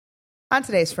On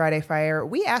today's Friday Fire,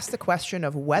 we ask the question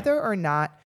of whether or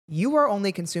not you are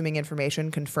only consuming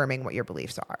information confirming what your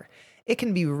beliefs are. It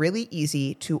can be really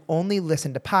easy to only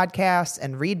listen to podcasts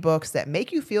and read books that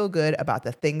make you feel good about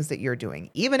the things that you're doing,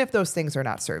 even if those things are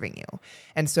not serving you.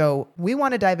 And so we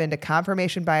want to dive into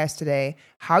confirmation bias today,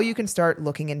 how you can start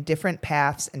looking in different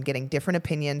paths and getting different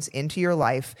opinions into your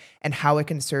life, and how it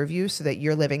can serve you so that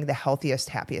you're living the healthiest,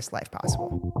 happiest life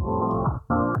possible.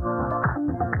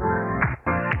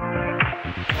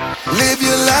 Live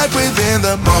your life within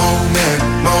the moment.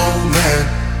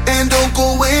 And don't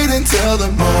go wait until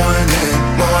the morning.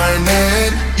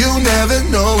 You never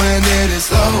know when it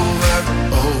is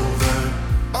over.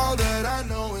 All that I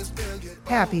know is we'll get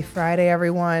Happy Friday,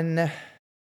 everyone.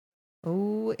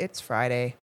 Oh, it's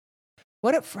Friday.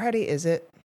 What Friday is it?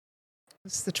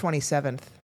 It's the 27th.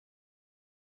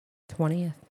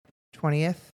 20th.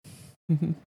 20th?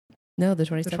 No, the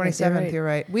 27th. The 27th, you're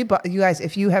right. You guys,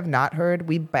 if you have not heard,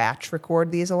 we batch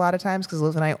record these a lot of times because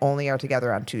Liz and I only are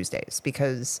together on Tuesdays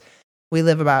because we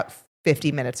live about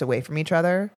 50 minutes away from each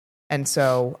other. And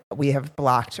so we have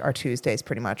blocked our Tuesdays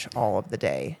pretty much all of the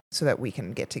day so that we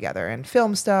can get together and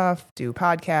film stuff, do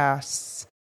podcasts,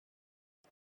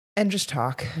 and just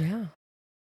talk. Yeah.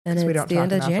 And we it's don't the talk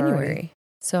end of enough January. already.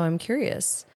 So I'm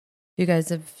curious. You guys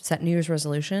have set New Year's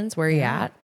resolutions. Where are you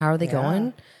at? How are they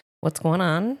going? What's going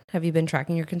on? Have you been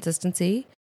tracking your consistency?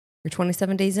 You're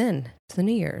 27 days in to the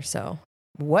new year. So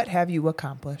What have you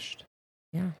accomplished?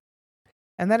 yeah.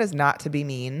 And that is not to be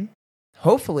mean.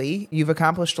 Hopefully you've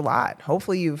accomplished a lot.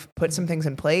 Hopefully you've put some things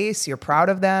in place. You're proud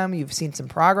of them. You've seen some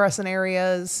progress in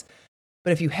areas.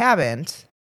 But if you haven't,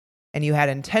 and you had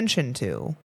intention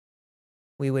to,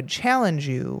 we would challenge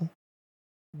you.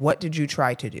 What did you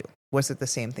try to do? Was it the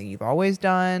same thing you've always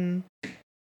done?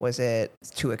 Was it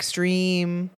too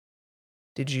extreme?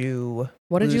 Did you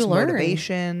What did you lose learn?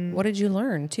 motivation? What did you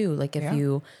learn too? Like if Yeah.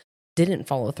 you didn't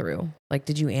follow through, like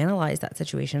did you analyze that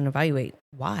situation and evaluate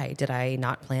why? Did I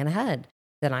not plan ahead?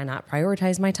 Did I not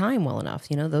prioritize my time well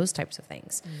enough? You know, those types of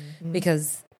things. Mhm.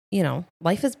 Because, you know,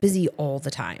 life is busy all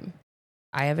the time.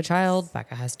 I have a child,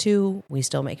 Becca has two, we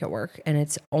still make it work. And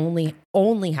it's only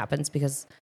happens because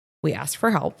we ask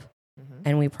for help Mhm.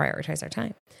 and we prioritize our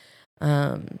time.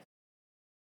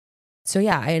 So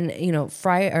yeah, and you know,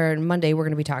 Monday we're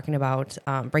going to be talking about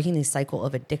breaking the cycle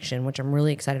of addiction, which I'm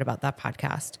really excited about that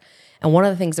podcast. And one of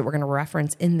the things that we're going to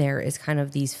reference in there is kind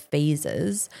of these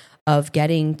phases of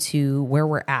getting to where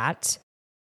we're at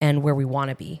and where we want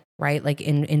to be, right? Like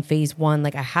in phase 1,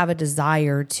 like I have a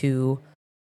desire to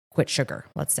quit sugar,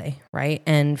 let's say, right?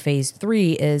 And phase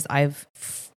 3 is I've,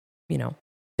 been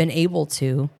able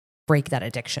to break that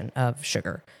addiction of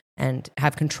sugar and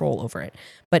have control over it.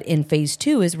 But in phase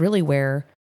 2 is really where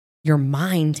your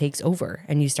mind takes over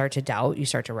and you start to doubt, you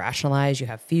start to rationalize, you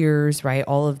have fears, right?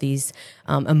 All of these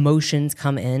emotions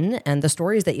come in, and the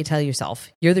stories that you tell yourself,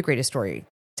 you're the greatest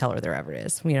storyteller there ever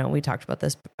is. You know, we talked about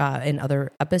this in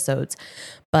other episodes,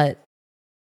 but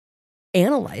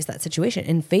analyze that situation.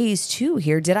 In phase 2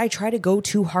 here, did I try to go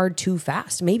too hard, too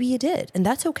fast? Maybe you did, and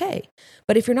that's okay.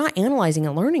 But if you're not analyzing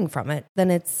and learning from it,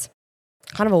 then it's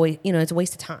kind of it's a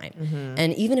waste of time. Mhm.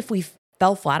 And even if we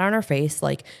fell flat on our face,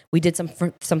 like we did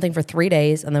something for 3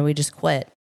 days and then we just quit.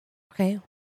 Okay,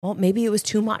 well, maybe it was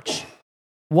too much.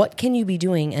 What can you be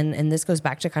doing? And this goes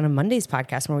back to kind of Monday's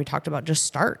podcast where we talked about just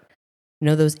start. You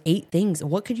know, those 8 things.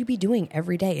 What could you be doing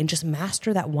every day and just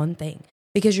master that one thing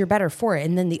because you're better for it.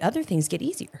 And then the other things get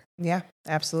easier. Yeah,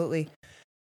 absolutely.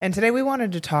 And today we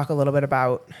wanted to talk a little bit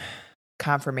about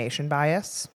confirmation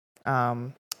bias.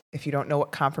 If you don't know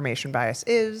what confirmation bias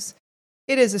is,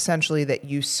 it is essentially that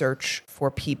you search for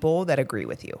people that agree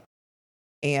with you.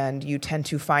 And you tend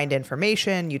to find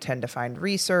information, you tend to find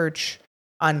research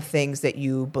on things that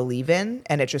you believe in,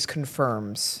 and it just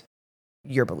confirms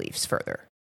your beliefs further.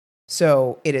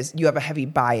 So you have a heavy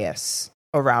bias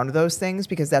around those things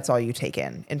because that's all you take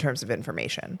in terms of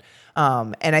information.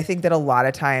 And I think that a lot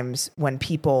of times when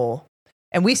people,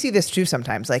 and we see this too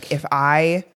sometimes, like if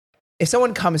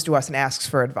someone comes to us and asks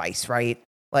for advice, right?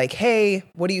 Like, hey,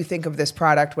 what do you think of this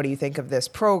product? What do you think of this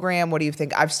program? What do you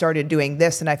think? I've started doing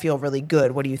this and I feel really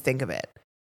good. What do you think of it?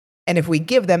 And if we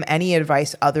give them any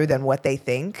advice other than what they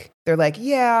think, they're like,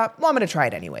 yeah, well, I'm going to try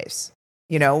it anyways.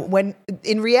 You know, when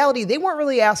in reality, they weren't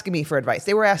really asking me for advice.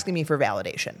 They were asking me for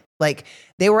validation. Like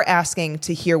they were asking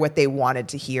to hear what they wanted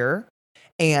to hear.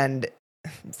 And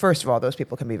first of all, those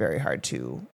people can be very hard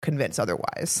to convince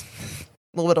otherwise.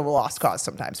 A little bit of a lost cause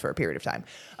sometimes for a period of time.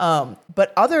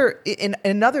 But in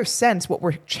another sense, what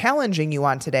we're challenging you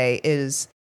on today is,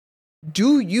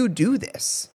 do you do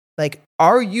this? Like,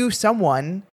 are you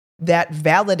someone that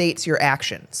validates your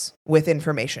actions with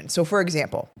information? So for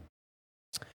example,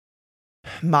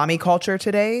 mommy culture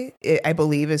today, I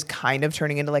believe, is kind of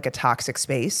turning into like a toxic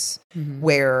space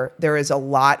where there's a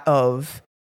lot of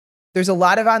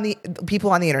on the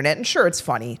people on the internet, and sure, it's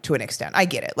funny to an extent. I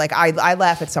get it. Like I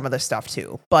laugh at some of the stuff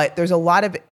too, but there's a lot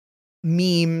of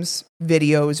memes,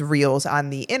 videos, reels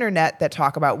on the internet that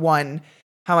talk about, one,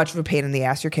 how much of a pain in the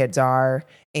ass your kids are,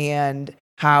 and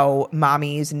how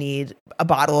mommies need a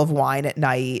bottle of wine at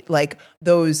night. Like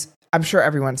those, I'm sure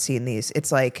everyone's seen these.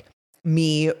 It's like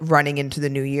me running into the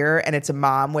new year, and it's a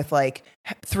mom with like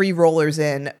 3 rollers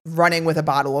in, running with a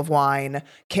bottle of wine,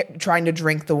 trying to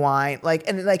drink the wine. Like,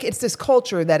 and like, it's this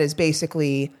culture that is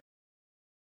basically,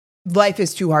 life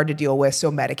is too hard to deal with,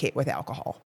 so medicate with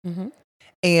alcohol. Mm-hmm.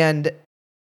 And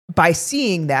by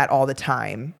seeing that all the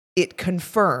time, it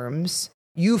confirms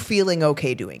you feeling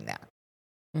okay doing that.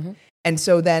 Mm-hmm. And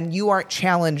so then you aren't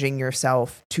challenging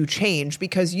yourself to change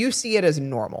because you see it as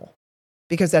normal,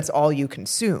 because that's all you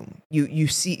consume.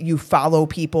 You follow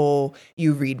people,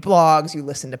 you read blogs, you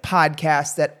listen to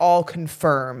podcasts that all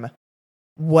confirm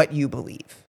what you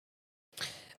believe.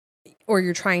 Or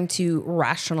you're trying to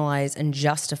rationalize and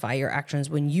justify your actions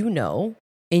when you know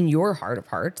in your heart of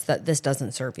hearts that this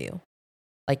doesn't serve you.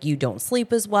 Like you don't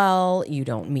sleep as well, you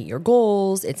don't meet your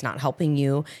goals, it's not helping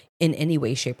you in any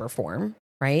way, shape, or form,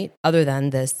 right? Other than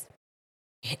this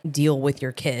deal with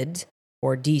your kid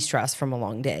or de-stress from a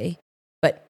long day.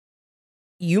 But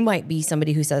you might be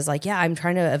somebody who says like, yeah, I'm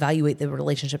trying to evaluate the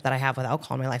relationship that I have with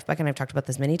alcohol in my life. Becca and I've talked about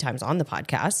this many times on the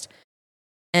podcast.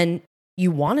 And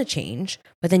you want to change,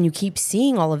 but then you keep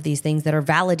seeing all of these things that are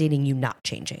validating you not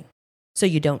changing. So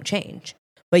you don't change.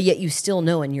 But yet you still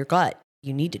know in your gut,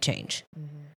 you need to change,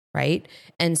 right?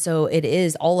 And so it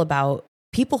is all about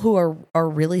people who are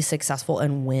really successful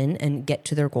and win and get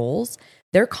to their goals.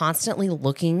 They're constantly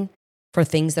looking for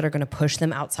things that are going to push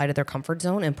them outside of their comfort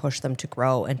zone and push them to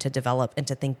grow and to develop and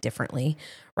to think differently,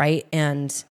 right?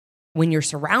 And when you're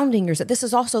surrounding yourself, this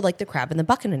is also like the crab in the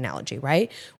bucket analogy, right?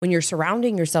 When you're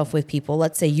surrounding yourself with people,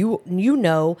 let's say you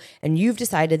know and you've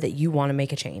decided that you want to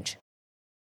make a change.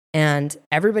 And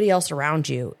everybody else around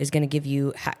you is going to give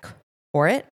you heck for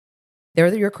it.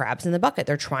 They're your crabs in the bucket.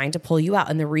 They're trying to pull you out.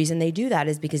 And the reason they do that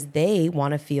is because they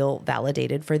want to feel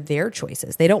validated for their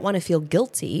choices. They don't want to feel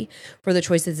guilty for the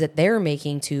choices that they're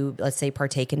making to, let's say,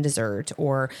 partake in dessert,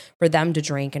 or for them to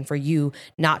drink and for you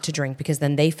not to drink, because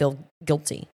then they feel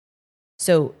guilty.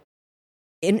 So,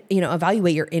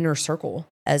 evaluate your inner circle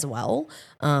as well.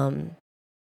 And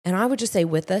I would just say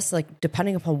with this, like,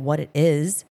 depending upon what it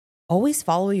is, always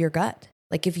follow your gut.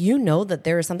 Like if you know that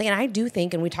there is something, and I do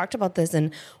think, and we talked about this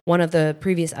in one of the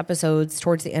previous episodes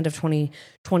towards the end of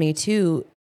 2022,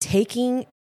 taking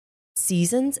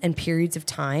seasons and periods of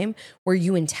time where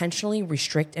you intentionally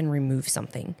restrict and remove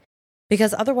something.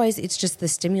 Because otherwise it's just the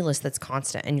stimulus that's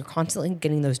constant, and you're constantly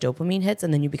getting those dopamine hits,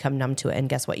 and then you become numb to it. And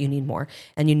guess what? You need more,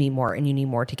 and you need more, and you need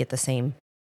more to get the same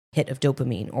hit of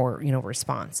dopamine or,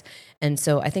 response. And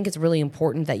so I think it's really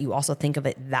important that you also think of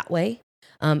it that way.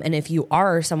 And if you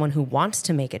are someone who wants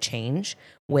to make a change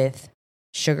with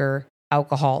sugar,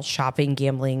 alcohol, shopping,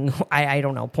 gambling, I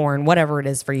don't know, porn, whatever it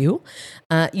is for you,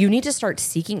 you need to start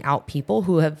seeking out people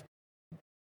who have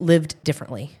lived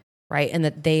differently, right? And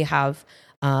that they have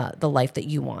the life that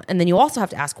you want. And then you also have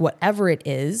to ask, whatever it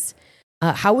is,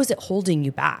 how is it holding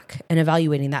you back? And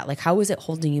evaluating that, like, how is it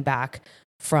holding you back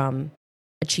from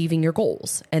achieving your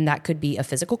goals? And that could be a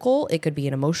physical goal. It could be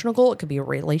an emotional goal. It could be a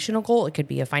relational goal. It could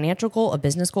be a financial goal, a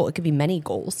business goal. It could be many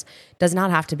goals. It does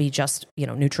not have to be just,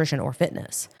 nutrition or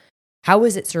fitness. How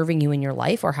is it serving you in your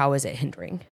life, or how is it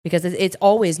hindering? Because it's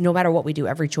always, no matter what we do,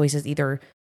 every choice is either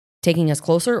taking us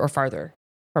closer or farther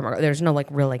from there's no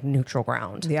real neutral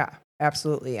ground. Yeah,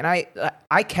 absolutely. And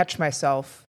I catch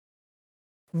myself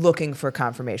looking for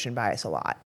confirmation bias a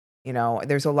lot.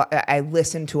 There's a lot, I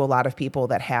listen to a lot of people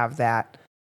that have that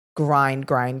grind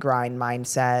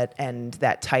mindset and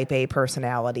that type A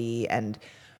personality. And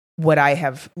what I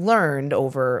have learned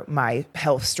over my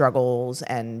health struggles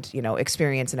and,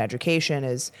 experience in education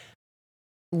is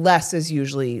less is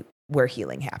usually where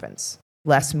healing happens.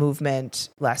 Less movement,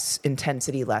 less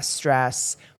intensity, less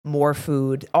stress, more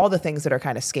food, all the things that are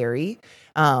kind of scary.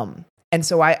 And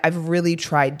so I've really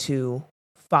tried to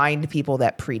find people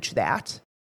that preach that,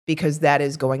 because that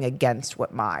is going against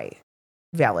what my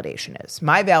validation is.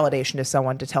 My validation is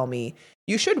someone to tell me,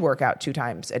 you should work out 2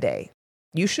 times a day.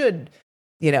 You should,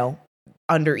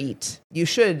 undereat. You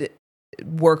should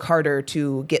work harder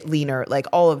to get leaner, like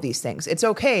all of these things. It's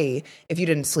okay if you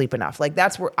didn't sleep enough. Like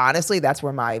that's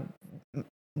where my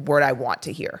word I want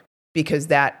to hear, because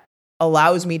that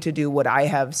allows me to do what I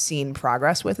have seen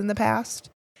progress with in the past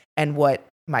and what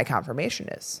my confirmation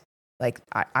is. Like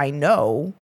I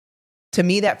know To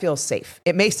me, that feels safe.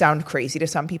 It may sound crazy to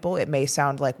some people. It may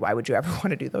sound like, why would you ever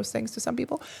want to do those things to some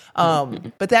people?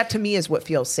 But that to me is what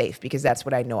feels safe because that's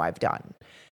what I know I've done.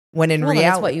 When in reality,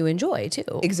 that's what you enjoy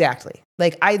too. Exactly.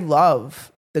 Like I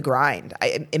love the grind.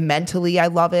 Mentally, I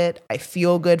love it. I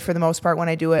feel good for the most part when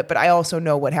I do it, but I also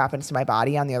know what happens to my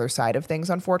body on the other side of things,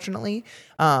 unfortunately,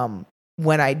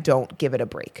 when I don't give it a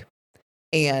break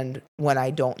and when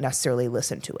I don't necessarily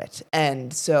listen to it.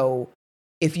 And so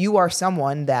if you are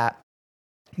someone that,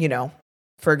 you know,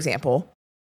 for example,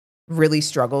 really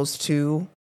struggles to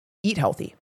eat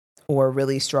healthy or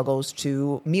really struggles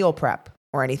to meal prep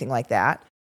or anything like that,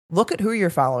 look at who you're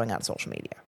following on social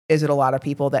media. Is it a lot of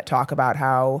people that talk about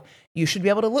how you should be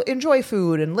able to enjoy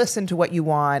food and listen to what you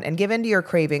want and give into your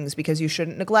cravings because you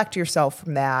shouldn't neglect yourself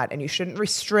from that and you shouldn't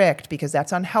restrict because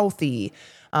that's unhealthy?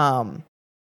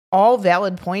 All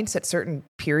valid points at certain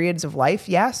periods of life,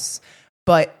 yes,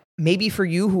 but maybe for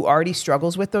you who already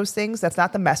struggles with those things, that's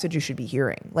not the message you should be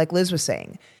hearing. Like Liz was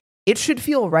saying, it should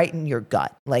feel right in your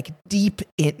gut, like deep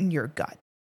in your gut,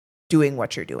 doing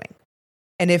what you're doing.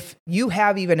 And if you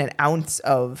have even an ounce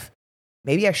of,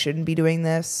 maybe I shouldn't be doing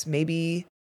this, maybe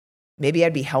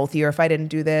I'd be healthier if I didn't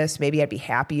do this, maybe I'd be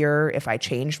happier if I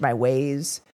changed my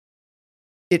ways,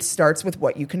 it starts with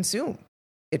what you consume.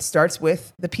 It starts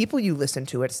with the people you listen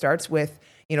to. It starts with,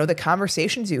 you know, the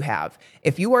conversations you have.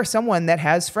 If you are someone that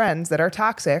has friends that are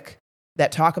toxic,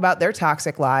 that talk about their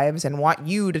toxic lives and want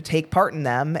you to take part in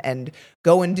them and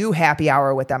go and do happy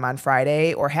hour with them on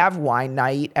Friday or have wine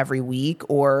night every week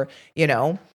or, you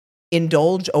know,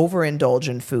 overindulge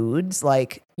in foods,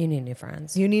 like You need new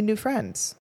friends. you need new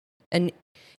friends. And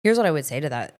here's what I would say to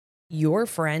that. Your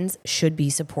friends should be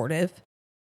supportive.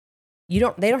 They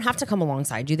don't have to come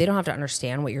alongside you. They don't have to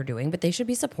understand what you're doing, but they should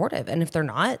be supportive. And if they're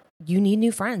not, you need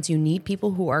new friends. You need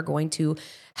people who are going to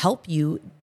help you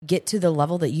get to the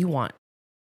level that you want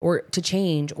or to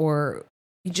change or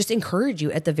just encourage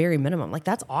you at the very minimum. Like,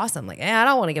 that's awesome. Like, I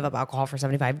don't want to give up alcohol for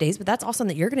 75 days, but that's awesome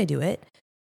that you're going to do it.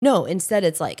 No, instead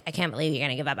it's like, I can't believe you're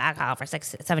going to give up alcohol for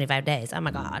 75 days. Oh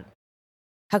my God.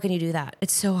 How can you do that?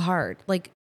 It's so hard.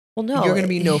 Like, well, no. You're going to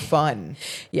be no fun.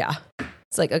 Yeah.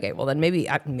 It's like, okay, well then maybe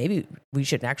we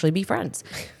shouldn't actually be friends,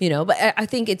 you know? But I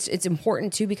think it's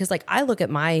important too, because like I look at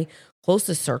my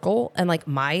closest circle and like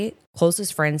my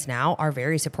closest friends now are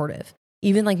very supportive.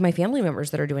 Even like my family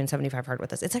members that are doing 75 Hard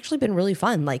with us. It's actually been really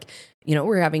fun. Like, you know,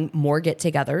 we're having more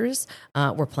get-togethers.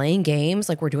 We're playing games.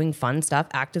 Like we're doing fun stuff,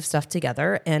 active stuff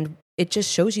together. And it just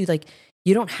shows you like,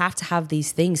 you don't have to have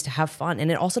these things to have fun. And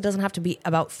it also doesn't have to be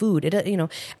about food. It, you know,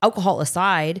 alcohol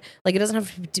aside, like it doesn't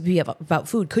have to be about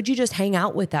food. Could you just hang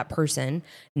out with that person,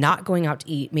 not going out to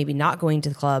eat, maybe not going to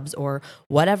the clubs or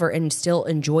whatever, and still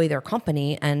enjoy their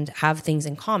company and have things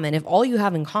in common? If all you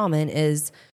have in common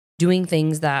is doing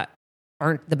things that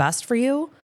aren't the best for you,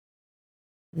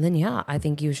 then yeah, I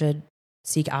think you should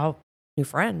seek out new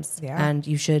friends. Yeah. And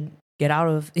you should get out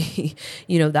of,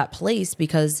 you know, that place,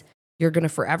 because you're going to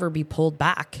forever be pulled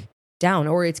back down,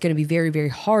 or it's going to be very, very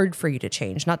hard for you to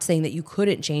change. Not saying that you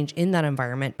couldn't change in that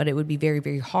environment, but it would be very,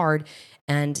 very hard.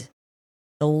 And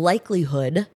the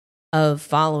likelihood of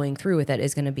following through with it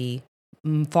is going to be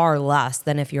far less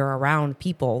than if you're around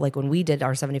people. Like when we did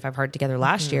our 75 Hard together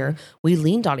last year, we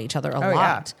leaned on each other a lot.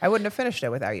 Yeah. I wouldn't have finished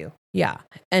it without you. Yeah.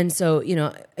 And so, you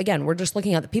know, again, we're just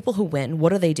looking at the people who win. What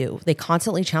do? They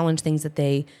constantly challenge things that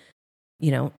they, you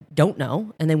know, don't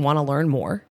know, and they want to learn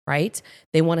more. Right?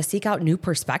 They want to seek out new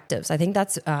perspectives. I think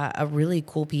that's a really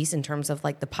cool piece in terms of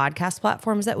like the podcast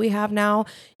platforms that we have now.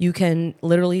 You can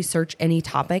literally search any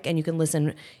topic and you can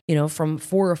listen, you know, from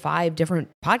 4 or 5 different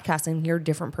podcasts and hear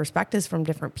different perspectives from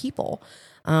different people.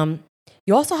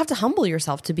 You also have to humble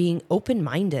yourself to being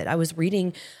open-minded. I was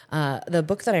reading, the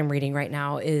book that I'm reading right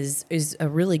now is a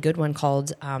really good one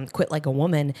called Quit Like a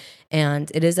Woman. And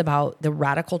it is about the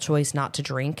radical choice not to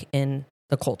drink in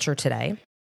the culture today.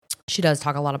 She does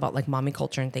talk a lot about like mommy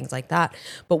culture and things like that.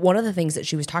 But one of the things that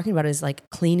she was talking about is like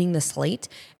cleaning the slate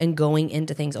and going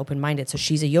into things open-minded. So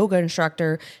she's a yoga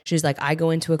instructor. She's like, I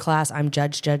go into a class, I'm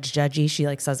judgy. She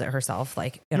like says it herself,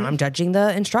 like, you know, I'm judging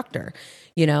the instructor,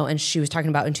 you know. And she was talking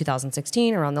about in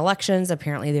 2016 around the elections,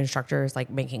 apparently the instructor is like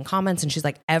making comments, and she's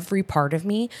like, every part of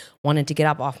me wanted to get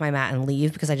up off my mat and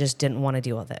leave because I just didn't want to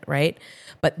deal with it. Right.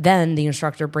 But then the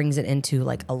instructor brings it into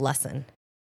like a lesson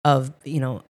of, you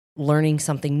know, learning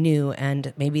something new,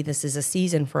 and maybe this is a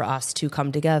season for us to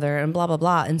come together and blah, blah,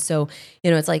 blah. And so,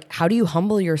 you know, it's like, how do you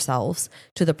humble yourselves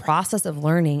to the process of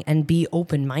learning and be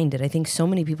open-minded? I think so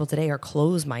many people today are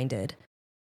closed-minded.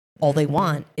 All they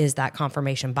want is that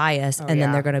confirmation bias. And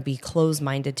then they're going to be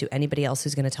closed-minded to anybody else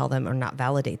who's going to tell them or not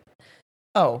validate.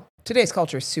 Oh, today's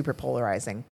culture is super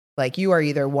polarizing. Like you are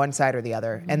either one side or the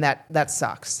other. And that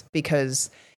sucks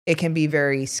because it can be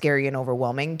very scary and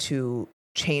overwhelming to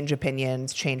change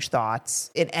opinions, change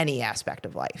thoughts in any aspect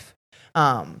of life.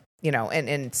 You know, and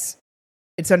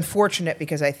it's unfortunate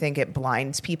because I think it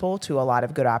blinds people to a lot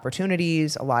of good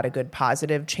opportunities, a lot of good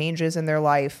positive changes in their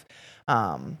life,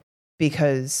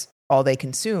 because all they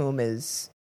consume is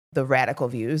the radical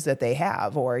views that they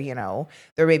have, or, you know,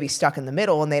 they're maybe stuck in the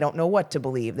middle and they don't know what to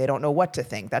believe. They don't know what to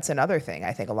think. That's another thing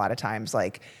I think a lot of times,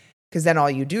 like, because then all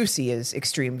you do see is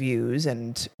extreme views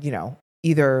and, you know,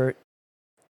 either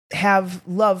have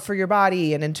love for your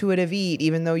body and intuitive eat,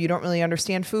 even though you don't really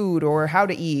understand food or how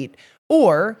to eat,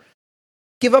 or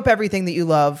give up everything that you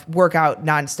love, work out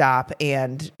nonstop,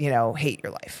 and, you know, hate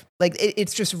your life. Like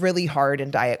it's just really hard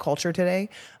in diet culture today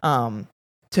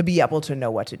to be able to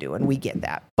know what to do. And we get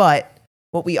that. But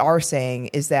what we are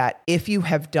saying is that if you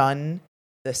have done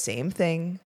the same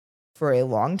thing for a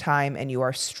long time and you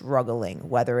are struggling,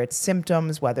 whether it's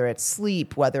symptoms, whether it's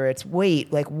sleep, whether it's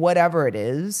weight, like whatever it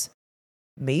is,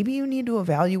 maybe you need to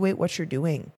evaluate what you're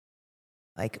doing.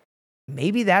 Like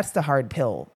maybe that's the hard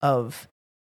pill of,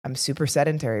 I'm super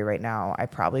sedentary right now. I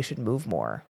probably should move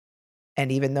more.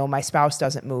 And even though my spouse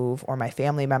doesn't move or my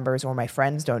family members or my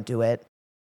friends don't do it,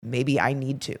 maybe I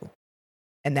need to.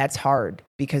 And that's hard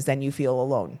because then you feel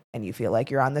alone and you feel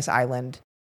like you're on this island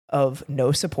of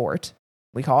no support.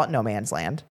 We call it no man's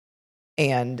land.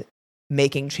 And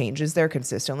making changes there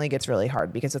consistently gets really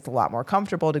hard because it's a lot more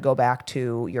comfortable to go back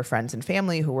to your friends and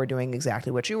family who were doing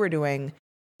exactly what you were doing,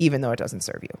 even though it doesn't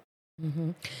serve you.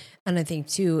 Mm-hmm. And I think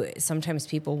too, sometimes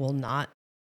people will not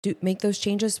make those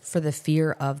changes for the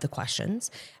fear of the questions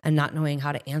and not knowing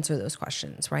how to answer those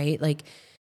questions, right? Like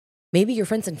maybe your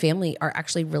friends and family are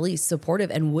actually really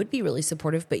supportive and would be really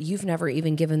supportive, but you've never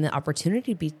even given the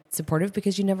opportunity to be supportive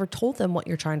because you never told them what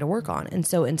you're trying to work on. And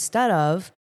so instead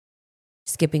of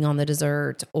skipping on the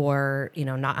dessert or, you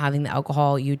know, not having the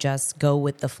alcohol, you just go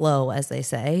with the flow, as they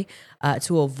say,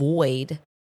 to avoid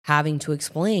having to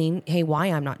explain, hey, why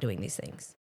I'm not doing these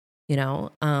things, you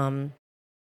know?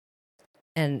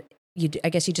 And I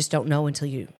guess you just don't know until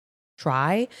you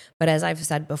try. But as I've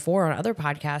said before on other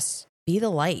podcasts, be the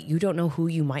light. You don't know who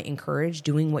you might encourage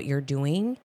doing what you're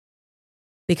doing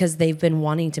because they've been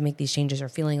wanting to make these changes or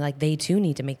feeling like they too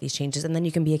need to make these changes. And then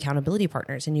you can be accountability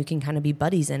partners and you can kind of be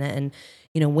buddies in it. And,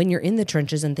 you know, when you're in the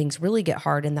trenches and things really get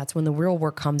hard and that's when the real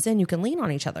work comes in, you can lean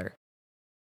on each other.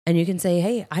 And you can say,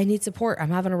 hey, I need support. I'm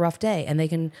having a rough day. And they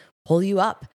can pull you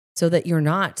up so that you're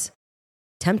not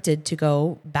tempted to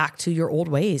go back to your old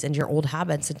ways and your old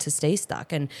habits and to stay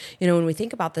stuck. And, you know, when we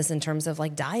think about this in terms of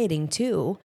like dieting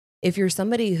too, if you're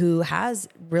somebody who has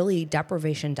really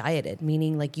deprivation dieted,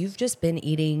 meaning like you've just been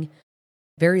eating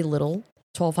very little,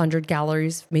 1,200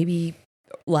 calories, maybe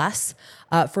less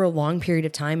for a long period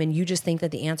of time, and you just think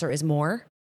that the answer is more,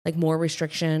 like more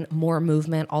restriction, more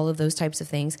movement, all of those types of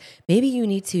things, maybe you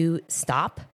need to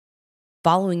stop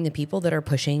following the people that are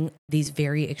pushing these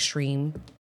very extreme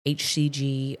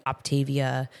HCG,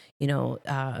 Optavia, you know,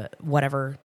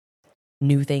 whatever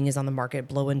new thing is on the market,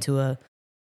 blow into a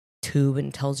tube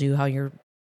and tells you how you're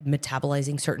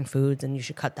metabolizing certain foods and you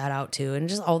should cut that out too. And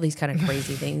just all these kind of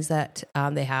crazy things that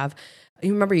they have.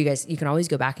 You remember, you guys, you can always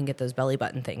go back and get those belly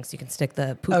button things. You can stick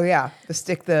the poop. Oh yeah.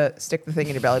 Stick the thing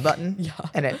in your belly button. Yeah.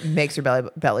 And it makes your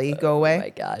belly go away. Oh my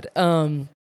God.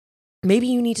 Maybe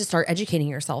you need to start educating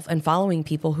yourself and following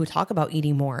people who talk about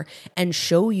eating more and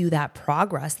show you that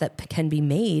progress that can be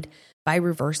made by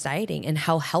reverse dieting and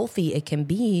how healthy it can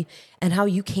be and how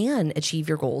you can achieve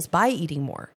your goals by eating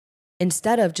more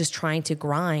instead of just trying to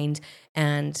grind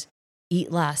and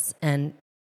eat less and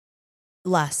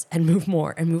move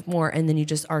more. And then you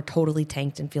just are totally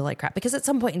tanked and feel like crap because at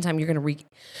some point in time, you're going to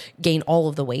regain all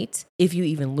of the weight if you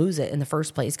even lose it in the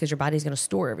first place because your body's going to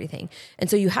store everything. And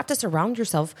so you have to surround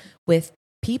yourself with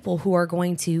people who are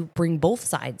going to bring both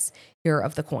sides here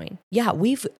of the coin. Yeah,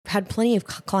 we've had plenty of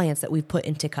clients that we've put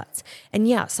into cuts. And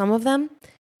yeah, some of them,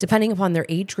 depending upon their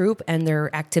age group and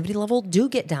their activity level, do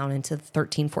get down into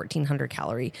 1,400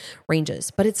 calorie ranges,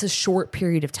 but it's a short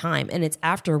period of time. And it's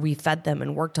after we fed them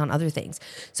and worked on other things.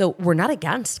 So we're not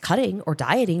against cutting or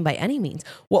dieting by any means.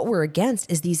 What we're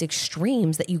against is these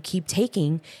extremes that you keep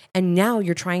taking. And now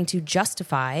you're trying to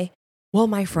justify, well,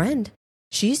 my friend,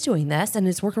 she's doing this and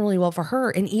it's working really well for her.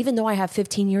 And even though I have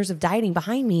 15 years of dieting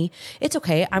behind me, it's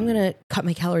okay. I'm going to cut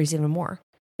my calories even more.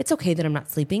 It's okay that I'm not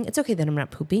sleeping. It's okay that I'm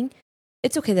not pooping.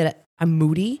 It's okay that I'm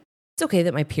moody. It's okay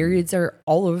that my periods are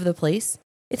all over the place.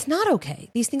 It's not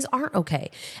okay. These things aren't okay.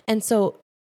 And so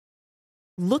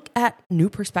look at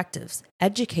new perspectives,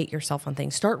 educate yourself on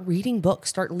things, start reading books,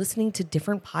 start listening to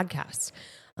different podcasts.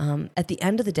 At the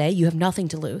end of the day, you have nothing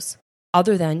to lose.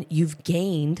 other than you've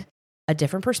gained a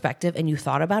different perspective and you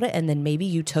thought about it, and then maybe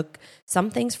you took some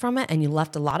things from it and you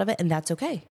left a lot of it, and that's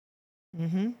okay.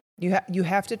 Mm-hmm. You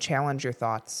have to challenge your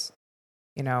thoughts,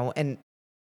 and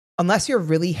unless you're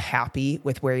really happy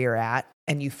with where you're at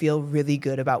and you feel really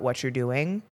good about what you're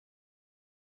doing,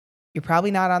 you're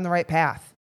probably not on the right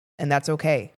path, and that's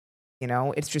okay.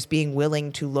 It's just being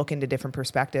willing to look into different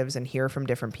perspectives and hear from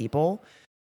different people.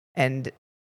 And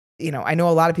I know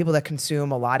a lot of people that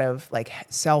consume a lot of like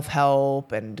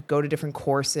self-help and go to different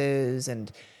courses.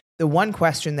 And the one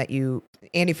question that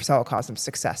Andy Frisella calls them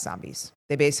success zombies.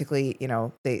 They basically,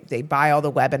 they buy all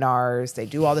the webinars, they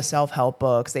do all the self-help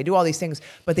books, they do all these things,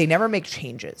 but they never make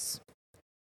changes.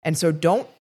 And so don't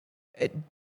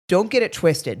get it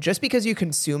twisted. Just because you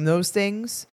consume those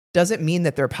things doesn't mean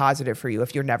that they're positive for you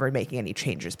if you're never making any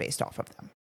changes based off of them.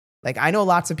 Like, I know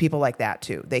lots of people like that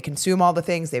too. They consume all the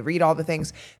things, they read all the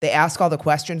things, they ask all the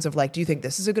questions of like, do you think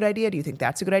this is a good idea? Do you think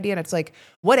that's a good idea? And it's like,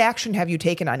 what action have you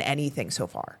taken on anything so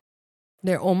far?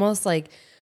 They're almost like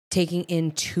taking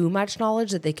in too much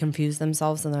knowledge that they confuse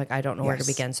themselves and they're like, I don't know where to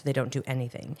begin, so they don't do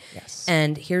anything. Yes.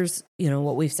 And here's,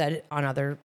 what we've said on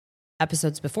other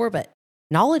episodes before, but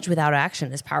knowledge without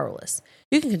action is powerless.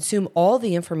 You can consume all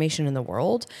the information in the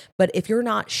world, but if you're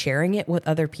not sharing it with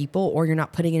other people or you're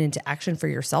not putting it into action for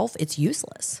yourself, it's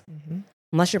useless. Mm-hmm.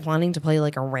 Unless you're planning to play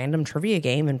like a random trivia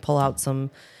game and pull out some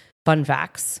fun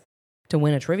facts to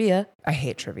win a trivia. I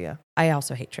hate trivia. I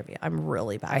also hate trivia. I'm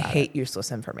really bad. I hate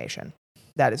useless information.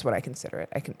 That is what I consider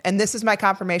it. And this is my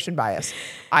confirmation bias.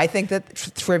 I think that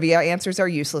trivia answers are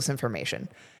useless information.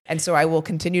 And so I will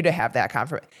continue to have that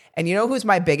confirmation. And you know who's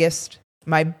my biggest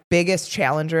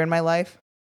challenger in my life?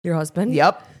 Your husband?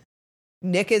 Yep.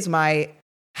 Nick is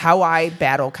how I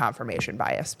battle confirmation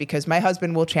bias, because my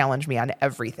husband will challenge me on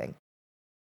everything,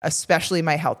 especially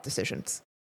my health decisions.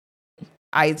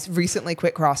 I recently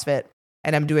quit CrossFit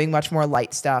and I'm doing much more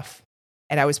light stuff.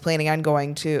 And I was planning on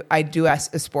I do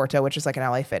Esporta, which is like an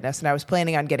LA Fitness. And I was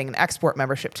planning on getting an Export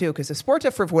membership too, because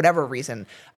Esporta, for whatever reason,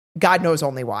 God knows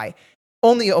only why,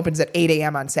 only opens at 8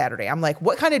 a.m. on Saturday. I'm like,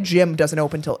 what kind of gym doesn't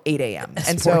open till 8 a.m.?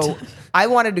 And so I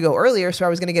wanted to go earlier. So I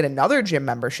was going to get another gym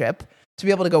membership to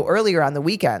be able to go earlier on the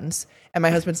weekends. And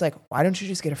my husband's like, why don't you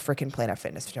just get a freaking Planet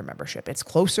Fitness gym membership? It's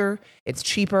closer, it's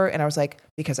cheaper. And I was like,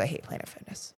 because I hate Planet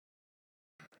Fitness.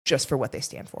 Just for what they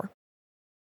stand for.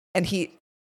 And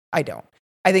I don't.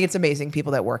 I think it's amazing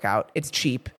people that work out. It's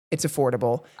cheap. It's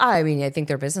affordable. I mean, I think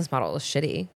their business model is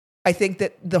shitty. I think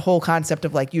that the whole concept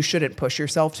of like, you shouldn't push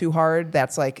yourself too hard.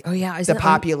 That's like the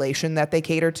population that they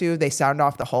cater to. They sound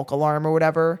off the Hulk alarm or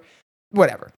whatever.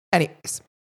 Anyways.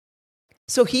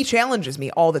 So he challenges me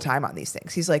all the time on these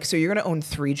things. He's like, so you're going to own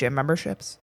 3 gym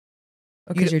memberships?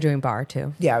 Because you're doing bar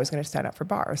too. Yeah, I was going to sign up for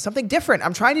bar. Something different.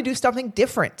 I'm trying to do something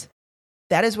different.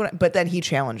 That is but then he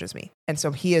challenges me. And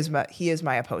so he is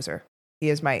my opposer. He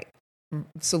is my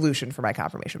solution for my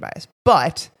confirmation bias.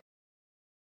 But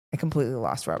I completely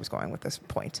lost where I was going with this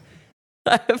point.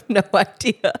 I have no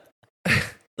idea.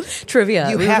 Trivia.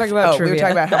 We were talking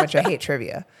about how much I hate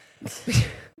trivia.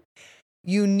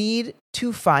 You need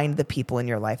to find the people in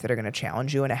your life that are going to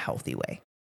challenge you in a healthy way.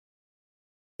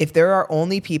 If there are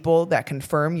only people that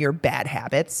confirm your bad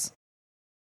habits,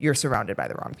 you're surrounded by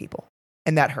the wrong people.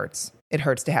 And that hurts. It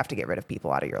hurts to have to get rid of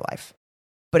people out of your life.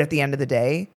 But at the end of the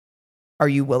day, are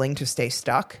you willing to stay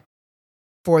stuck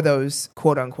for those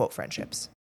quote unquote friendships?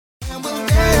 I'm going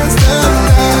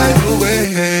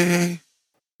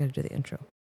to do the intro.